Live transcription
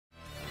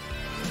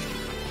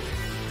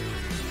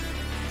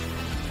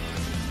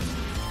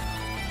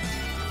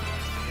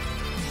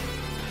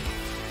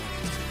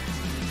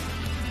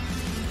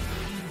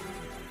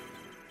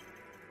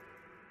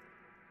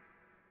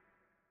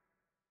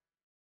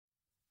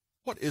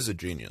What is a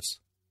genius?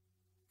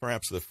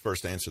 Perhaps the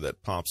first answer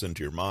that pops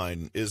into your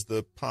mind is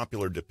the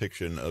popular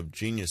depiction of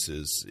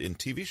geniuses in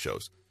TV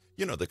shows.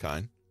 You know the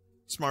kind.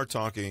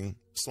 Smart-talking,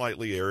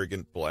 slightly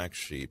arrogant black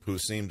sheep who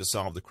seem to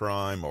solve the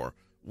crime or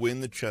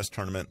win the chess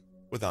tournament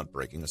without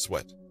breaking a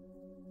sweat.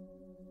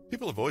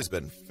 People have always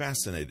been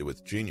fascinated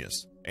with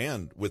genius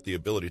and with the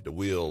ability to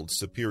wield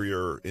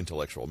superior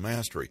intellectual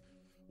mastery.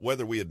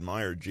 Whether we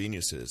admire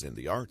geniuses in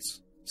the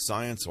arts,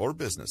 science, or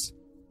business,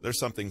 there's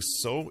something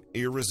so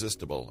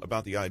irresistible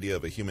about the idea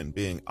of a human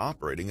being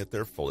operating at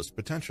their fullest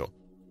potential.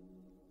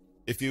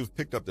 If you've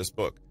picked up this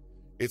book,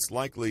 it's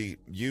likely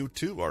you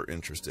too are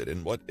interested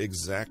in what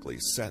exactly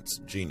sets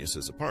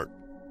geniuses apart.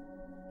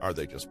 Are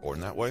they just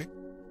born that way,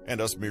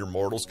 and us mere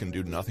mortals can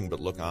do nothing but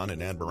look on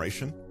in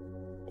admiration?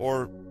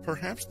 Or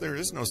perhaps there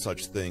is no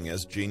such thing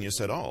as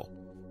genius at all,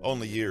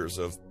 only years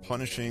of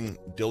punishing,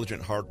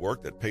 diligent hard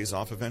work that pays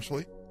off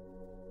eventually?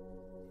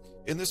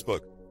 In this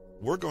book,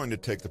 we're going to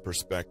take the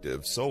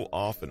perspective so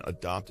often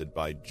adopted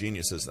by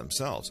geniuses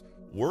themselves.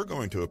 We're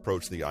going to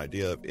approach the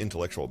idea of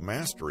intellectual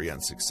mastery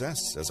and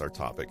success as our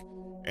topic,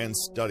 and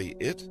study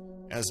it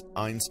as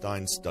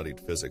Einstein studied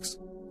physics.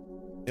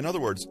 In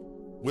other words,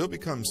 we'll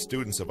become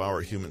students of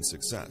our human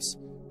success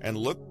and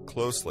look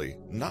closely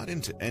not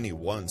into any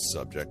one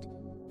subject,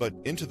 but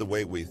into the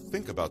way we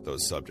think about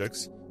those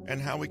subjects and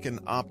how we can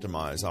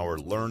optimize our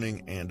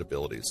learning and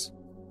abilities.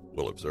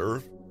 We'll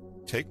observe,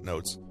 take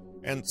notes,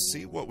 and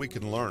see what we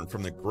can learn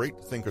from the great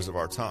thinkers of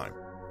our time.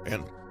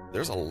 And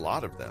there's a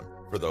lot of them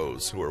for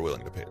those who are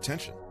willing to pay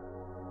attention.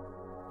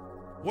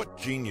 What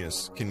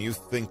genius can you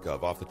think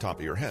of off the top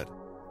of your head?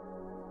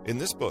 In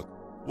this book,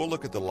 we'll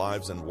look at the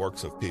lives and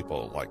works of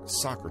people like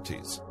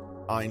Socrates,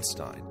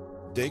 Einstein,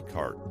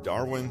 Descartes,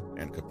 Darwin,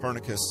 and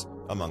Copernicus,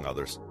 among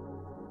others.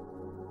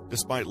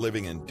 Despite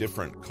living in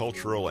different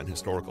cultural and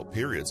historical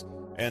periods,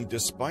 and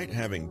despite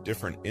having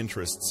different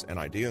interests and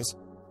ideas,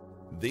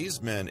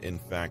 these men in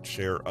fact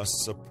share a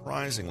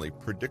surprisingly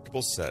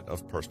predictable set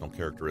of personal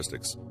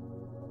characteristics.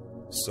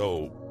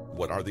 So,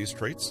 what are these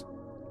traits?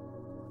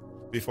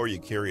 Before you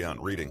carry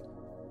on reading,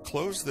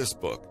 close this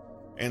book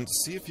and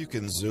see if you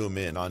can zoom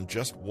in on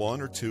just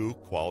one or two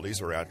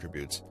qualities or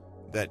attributes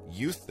that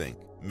you think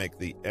make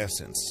the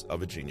essence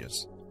of a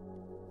genius.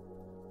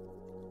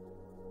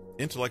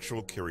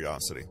 Intellectual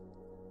curiosity.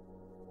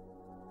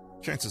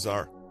 Chances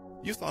are,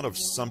 you thought of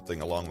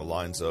something along the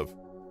lines of,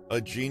 a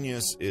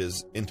genius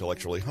is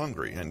intellectually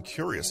hungry and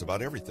curious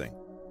about everything.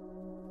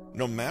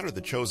 No matter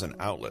the chosen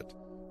outlet,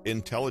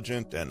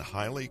 intelligent and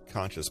highly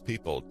conscious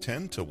people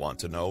tend to want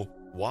to know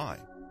why.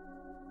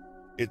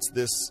 It's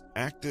this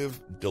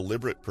active,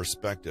 deliberate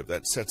perspective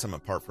that sets them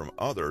apart from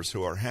others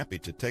who are happy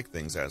to take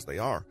things as they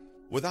are,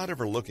 without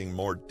ever looking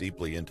more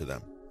deeply into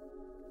them.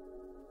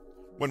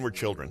 When we're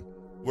children,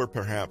 we're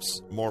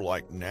perhaps more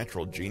like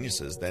natural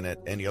geniuses than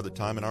at any other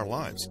time in our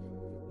lives.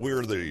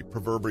 We're the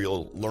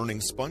proverbial learning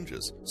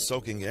sponges,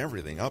 soaking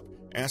everything up,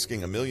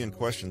 asking a million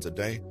questions a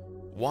day,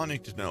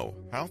 wanting to know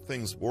how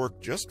things work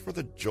just for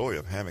the joy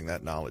of having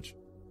that knowledge.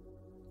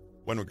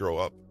 When we grow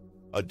up,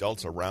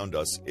 adults around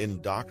us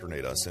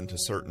indoctrinate us into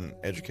certain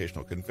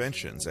educational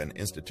conventions and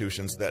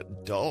institutions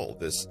that dull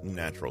this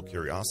natural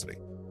curiosity.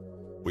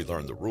 We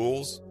learn the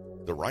rules,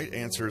 the right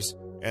answers,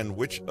 and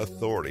which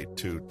authority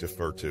to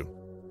defer to.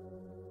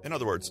 In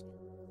other words,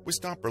 we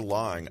stop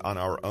relying on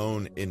our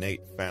own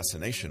innate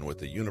fascination with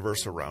the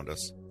universe around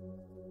us.